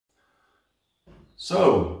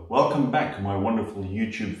So, welcome back my wonderful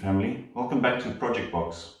YouTube family. Welcome back to Project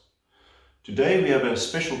Box. Today we have a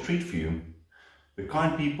special treat for you. The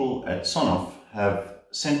kind people at Sonoff have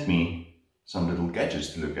sent me some little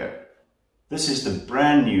gadgets to look at. This is the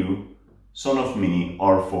brand new Sonoff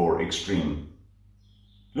MINI-R4 Extreme.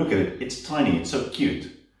 Look at it, it's tiny, it's so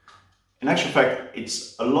cute. In actual fact,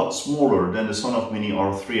 it's a lot smaller than the Sonoff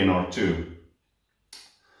MINI-R3 and R2.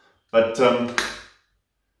 But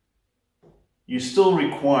you still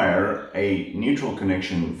require a neutral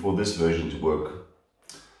connection for this version to work.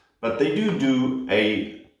 But they do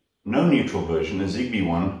a no neutral version, a zigbee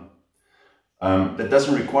one, that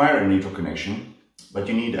doesn't require a neutral connection, but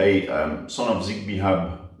you need a Sonoff zigbee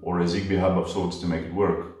hub or a zigbee hub of sorts to make it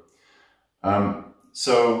work.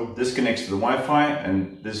 So this connects to the Wi-Fi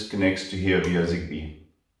and this connects to here via zigbee.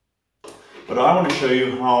 But I want to show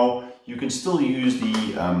you how you can still use the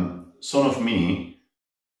Sonoff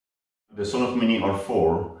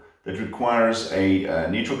MINI-R4 that requires a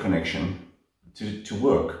neutral connection to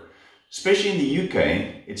work. Especially in the UK,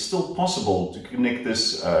 it's still possible to connect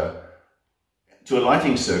this to a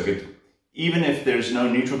lighting circuit even if there's no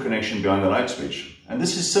neutral connection behind the light switch. And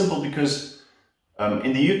this is simple because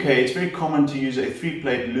in the UK it's very common to use a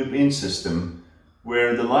 3-plate loop-in system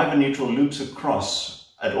where the live and neutral loops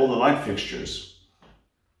across at all the light fixtures.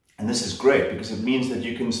 And this is great because it means that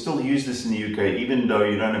you can still use this in the UK even though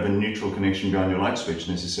you don't have a neutral connection behind your light switch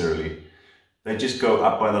necessarily. They just go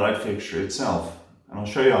up by the light fixture itself. And I'll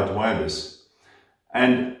show you how to wire this.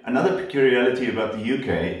 And another peculiarity about the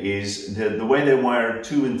UK is the way they wire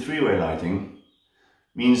 2- and 3-way lighting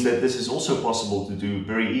means that this is also possible to do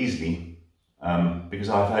very easily. Because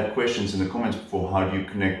I've had questions in the comments before, how do you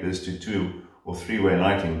connect this to 2- or 3-way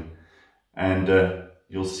lighting? And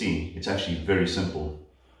you'll see, it's actually very simple.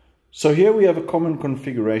 So here we have a common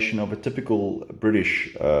configuration of a typical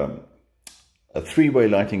British a 3-way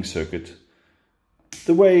lighting circuit,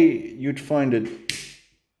 the way you'd find it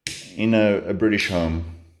in a British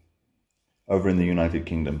home over in the United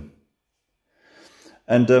Kingdom.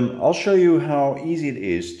 And I'll show you how easy it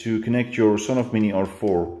is to connect your Sonoff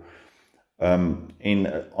MINI-R4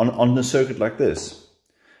 on a circuit like this.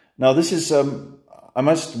 Now this is, I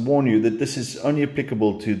must warn you that this is only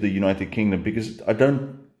applicable to the United Kingdom because I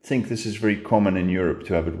don't think this is very common in Europe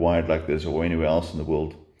to have it wired like this or anywhere else in the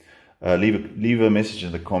world. Leave a message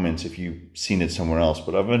in the comments if you've seen it somewhere else,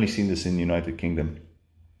 but I've only seen this in the United Kingdom.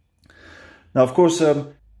 Now, of course,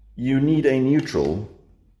 you need a neutral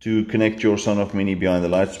to connect your Sonoff Mini behind the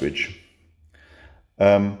light switch.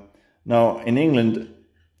 Now, in England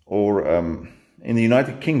or in the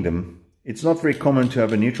United Kingdom, it's not very common to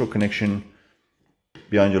have a neutral connection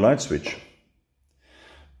behind your light switch.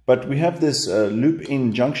 But we have this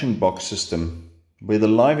loop-in junction box system where the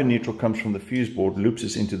live and neutral comes from the fuse board, loops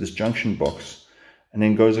this into this junction box, and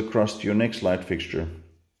then goes across to your next light fixture.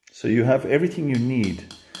 So you have everything you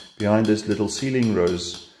need behind this little ceiling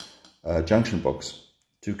rose junction box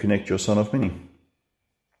to connect your Sonoff Mini.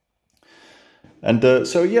 And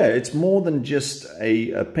so yeah, it's more than just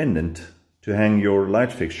a pendant to hang your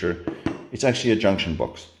light fixture. It's actually a junction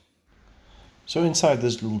box. So inside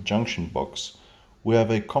this little junction box, we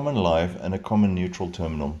have a common live and a common neutral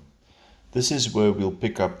terminal. This is where we'll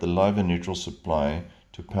pick up the live and neutral supply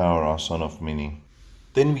to power our Sonoff Mini.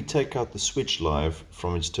 Then we take out the switch live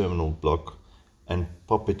from its terminal block and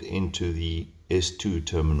pop it into the S2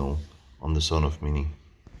 terminal on the Sonoff Mini.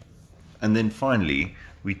 And then finally,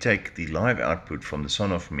 we take the live output from the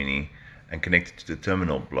Sonoff Mini and connect it to the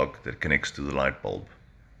terminal block that connects to the light bulb.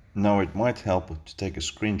 Now it might help to take a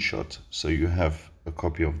screenshot so you have a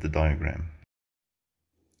copy of the diagram.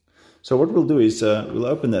 So what we'll do is we'll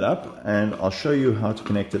open that up and I'll show you how to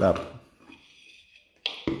connect it up.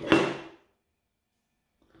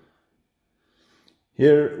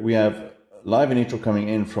 Here we have live and neutral coming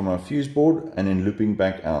in from our fuse board and then looping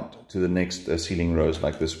back out to the next ceiling rose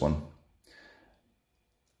like this one.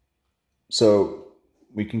 So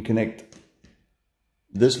we can connect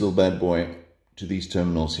this little bad boy to these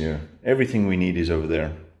terminals here. Everything we need is over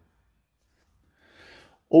there.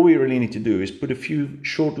 All we really need to do is put a few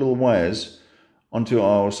short little wires onto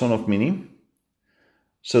our Sonoff Mini.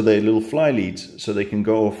 So they're little fly leads so they can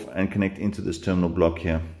go off and connect into this terminal block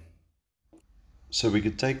here. So we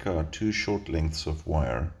could take our 2 short lengths of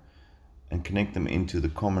wire and connect them into the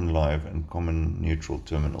common live and common neutral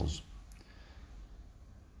terminals.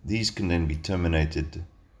 These can then be terminated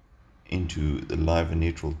into the live and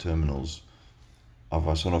neutral terminals of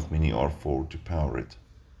our Sonoff MINI-R4 to power it.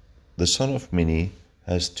 The Sonoff Mini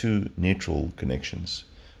has 2 neutral connections,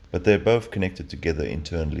 but they're both connected together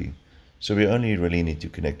internally, so we only really need to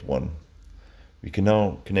connect one. We can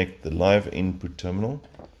now connect the live input terminal.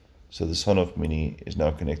 So the Sonoff Mini is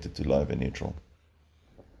now connected to live and neutral.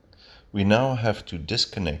 We now have to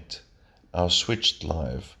disconnect our switched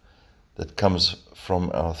live that comes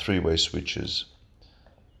from our three-way switches.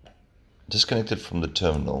 Disconnect it from the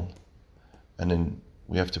terminal, and then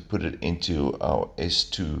we have to put it into our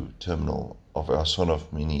S2 terminal of our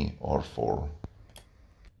Sonoff MINI-R4.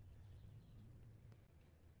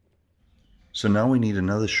 So now we need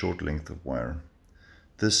another short length of wire.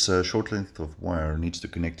 This short length of wire needs to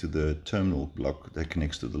connect to the terminal block that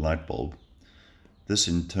connects to the light bulb. This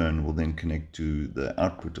in turn will then connect to the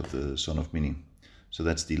output of the Sonoff Mini. So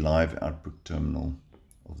that's the live output terminal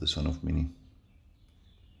of the Sonoff Mini.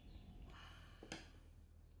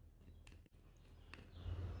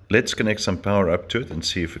 Let's connect some power up to it and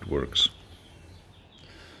see if it works.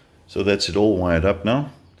 So that's it all wired up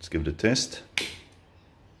now. Let's give it a test.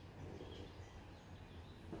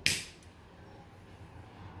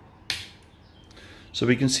 So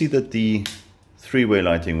we can see that the three-way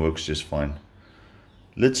lighting works just fine.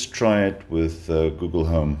 Let's try it with Google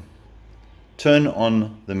Home. Turn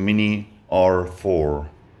on the MINIr4.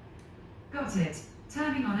 Got it.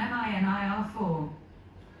 Turning on MINIr4.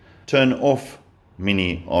 Turn off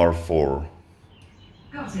MINIr4.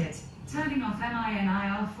 Got it. Turning off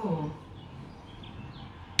MINIr4.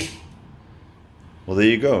 Well, there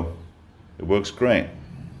you go. It works great.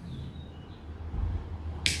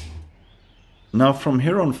 Now from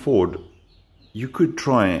here on forward, you could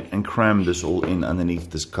try and cram this all in underneath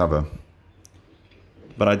this cover,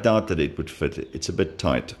 but I doubt that it would fit. It's a bit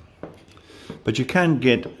tight. But you can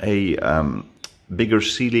get a bigger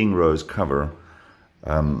ceiling rose cover,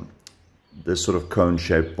 the sort of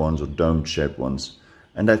cone-shaped ones or dome-shaped ones,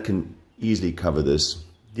 and that can easily cover this.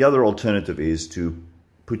 The other alternative is to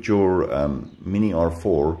put your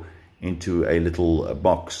MINIr4 into a little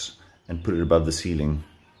box and put it above the ceiling.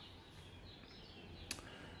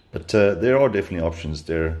 But there are definitely options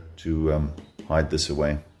there to hide this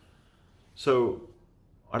away. So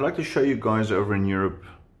I'd like to show you guys over in Europe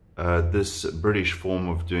this British form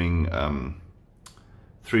of doing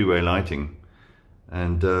three-way lighting.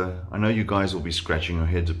 And I know you guys will be scratching your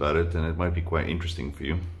heads about it, and it might be quite interesting for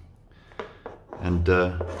you. And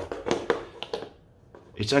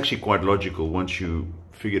it's actually quite logical once you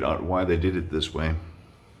figured out why they did it this way.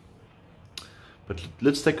 But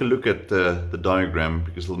let's take a look at the diagram,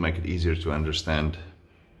 because it'll make it easier to understand.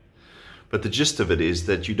 But the gist of it is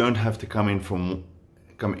that you don't have to come in from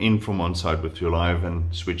one side with your live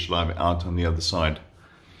and switch live out on the other side.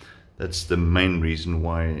 That's the main reason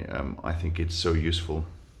why I think it's so useful.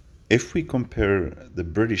 If we compare the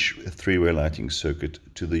British three-way lighting circuit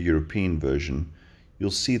to the European version,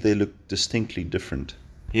 you'll see they look distinctly different.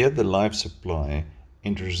 Here the live supply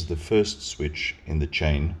enters the first switch in the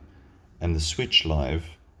chain, and the switch live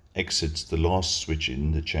exits the last switch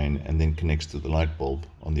in the chain and then connects to the light bulb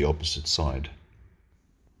on the opposite side.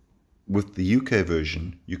 With the UK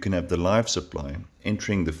version, you can have the live supply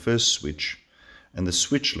entering the first switch, and the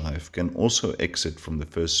switch live can also exit from the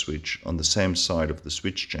first switch on the same side of the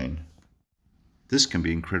switch chain. This can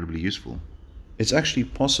be incredibly useful. It's actually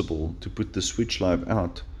possible to put the switch live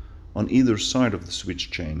out on either side of the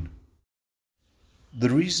switch chain.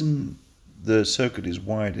 The reason the circuit is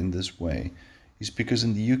wired in this way is because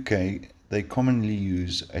in the UK they commonly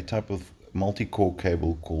use a type of multi-core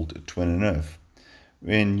cable called a twin and earth.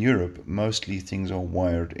 In Europe, mostly things are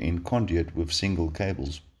wired in conduit with single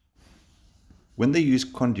cables. When they use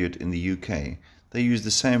conduit in the UK, they use the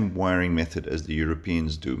same wiring method as the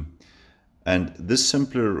Europeans do. And this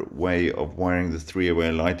simpler way of wiring the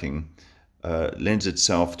three-way lighting lends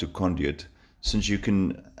itself to conduit, since you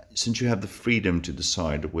have the freedom to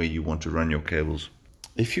decide where you want to run your cables.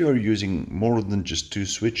 If you are using more than just two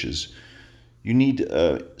switches, you need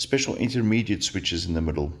special intermediate switches in the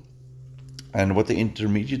middle. And what the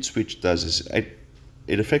intermediate switch does is it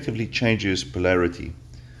effectively changes polarity.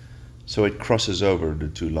 So it crosses over the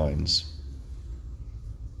two lines.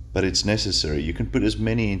 But it's necessary. You can put as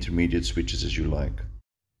many intermediate switches as you like.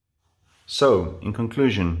 So, in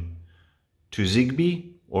conclusion, to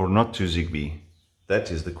zigbee or not to zigbee?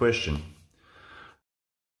 That is the question.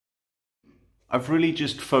 I've really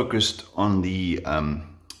just focused on the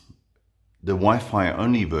Wi-Fi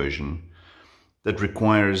only version that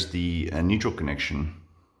requires the neutral connection.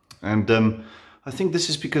 And I think this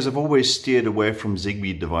is because I've always steered away from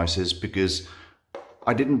zigbee devices, because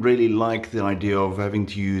I didn't really like the idea of having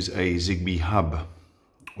to use a zigbee hub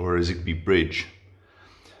or a zigbee bridge.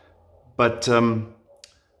 But I'm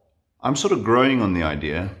sort of growing on the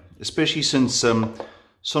idea, especially since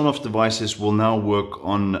Sonoff devices will now work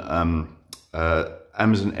on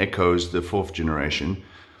Amazon Echoes, the 4th generation,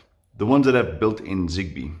 the ones that have built-in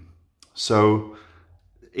zigbee. So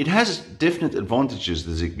it has definite advantages,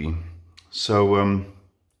 the zigbee. So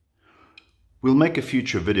we'll make a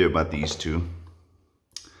future video about these two.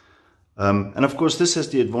 And of course this has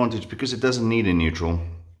the advantage because it doesn't need a neutral.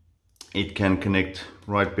 It can connect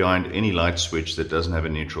right behind any light switch that doesn't have a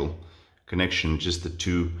neutral connection, just the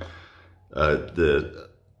two, the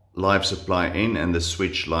live supply in and the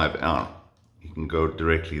switch live out. You can go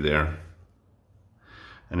directly there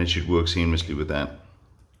and it should work seamlessly with that.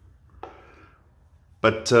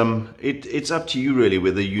 But it's up to you really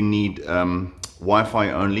whether you need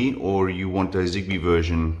Wi-Fi only, or you want a zigbee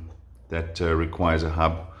version that requires a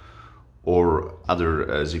hub or other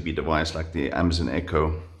zigbee device like the Amazon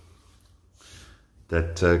Echo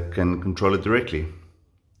that can control it directly,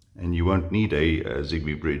 and you won't need a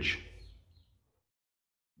zigbee bridge.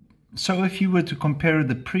 So if you were to compare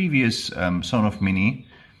the previous Sonoff Mini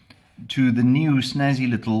to the new snazzy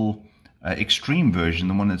little extreme version,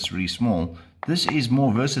 the one that's really small, this is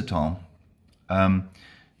more versatile.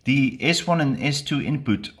 The S1 and S2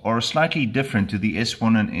 input are slightly different to the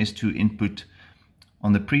S1 and S2 input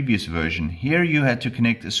on the previous version. Here you had to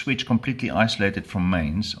connect a switch completely isolated from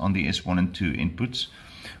mains on the S1 and 2 inputs,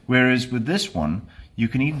 whereas with this one you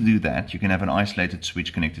can either do that, you can have an isolated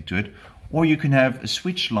switch connected to it, or you can have a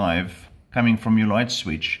switch live coming from your light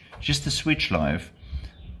switch, just the switch live.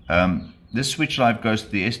 This switch live goes to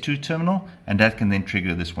the S2 terminal and that can then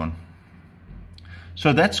trigger this one.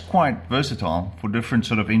 So that's quite versatile for different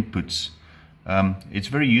sort of inputs. It's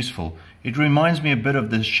very useful. It reminds me a bit of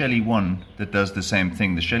the Shelly one that does the same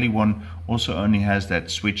thing. The Shelly one also only has that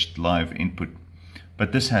switched live input,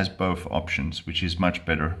 but this has both options, which is much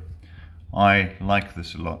better. I like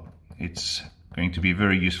this a lot. It's going to be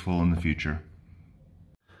very useful in the future.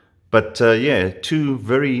 But yeah, two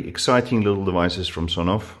very exciting little devices from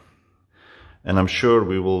Sonoff, and I'm sure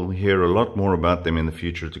we will hear a lot more about them in the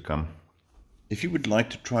future to come. If you would like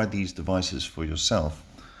to try these devices for yourself,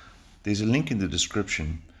 there's a link in the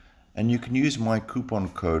description, and you can use my coupon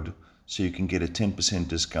code so you can get a 10%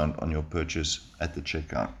 discount on your purchase at the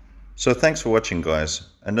checkout. So thanks for watching, guys,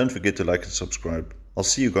 and don't forget to like and subscribe. I'll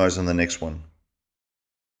see you guys on the next one.